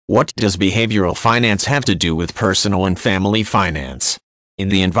What does behavioral finance have to do with personal and family finance? In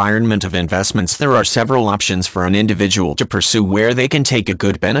the environment of investments, there are several options for an individual to pursue where they can take a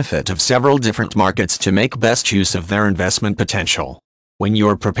good benefit of several different markets to make best use of their investment potential. When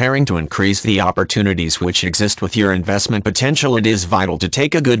you're preparing to increase the opportunities which exist with your investment potential, it is vital to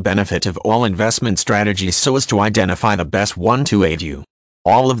take a good benefit of all investment strategies so as to identify the best one to aid you.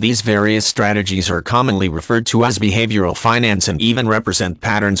 All of these various strategies are commonly referred to as behavioral finance and even represent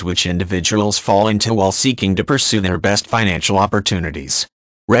patterns which individuals fall into while seeking to pursue their best financial opportunities.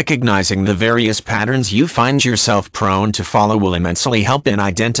 Recognizing the various patterns you find yourself prone to follow will immensely help in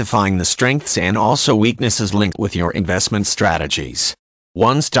identifying the strengths and also weaknesses linked with your investment strategies.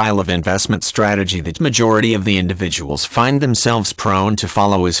 One style of investment strategy that majority of the individuals find themselves prone to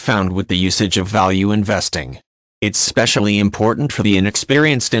follow is found with the usage of value investing. It's especially important for the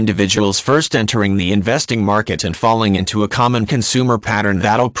inexperienced individuals first entering the investing market and falling into a common consumer pattern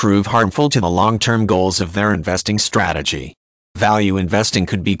that'll prove harmful to the long-term goals of their investing strategy. Value investing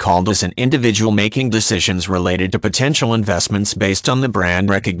could be called as an individual making decisions related to potential investments based on the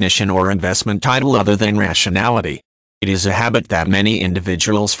brand recognition or investment title other than rationality. It is a habit that many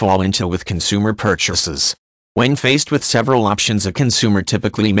individuals fall into with consumer purchases. When faced with several options, a consumer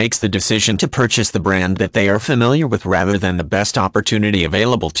typically makes the decision to purchase the brand that they are familiar with rather than the best opportunity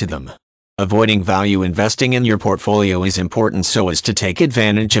available to them. Avoiding value investing in your portfolio is important so as to take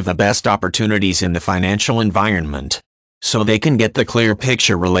advantage of the best opportunities in the financial environment. So they can get the clear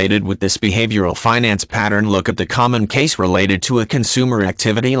picture related with this behavioral finance pattern, look at the common case related to a consumer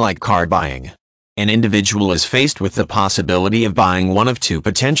activity like car buying. An individual is faced with the possibility of buying one of two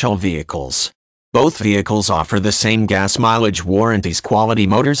potential vehicles. Both vehicles offer the same gas mileage warranties, quality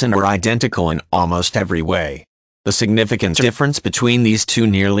motors, and are identical in almost every way. The significant difference between these two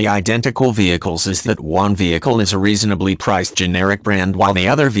nearly identical vehicles is that one vehicle is a reasonably priced generic brand while the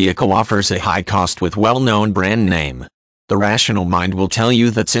other vehicle offers a high cost with well-known brand name. The rational mind will tell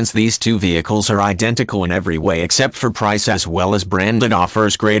you that since these two vehicles are identical in every way except for price as well as brand, it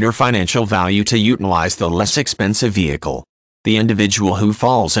offers greater financial value to utilize the less expensive vehicle. The individual who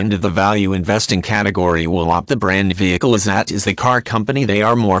falls into the value investing category will opt the brand vehicle as that is the car company they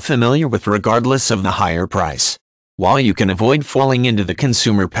are more familiar with regardless of the higher price. While you can avoid falling into the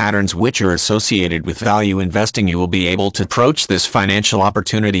consumer patterns which are associated with value investing, you will be able to approach this financial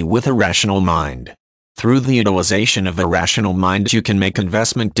opportunity with a rational mind. Through the utilization of a rational mind, you can make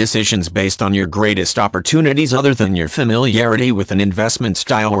investment decisions based on your greatest opportunities other than your familiarity with an investment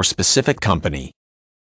style or specific company.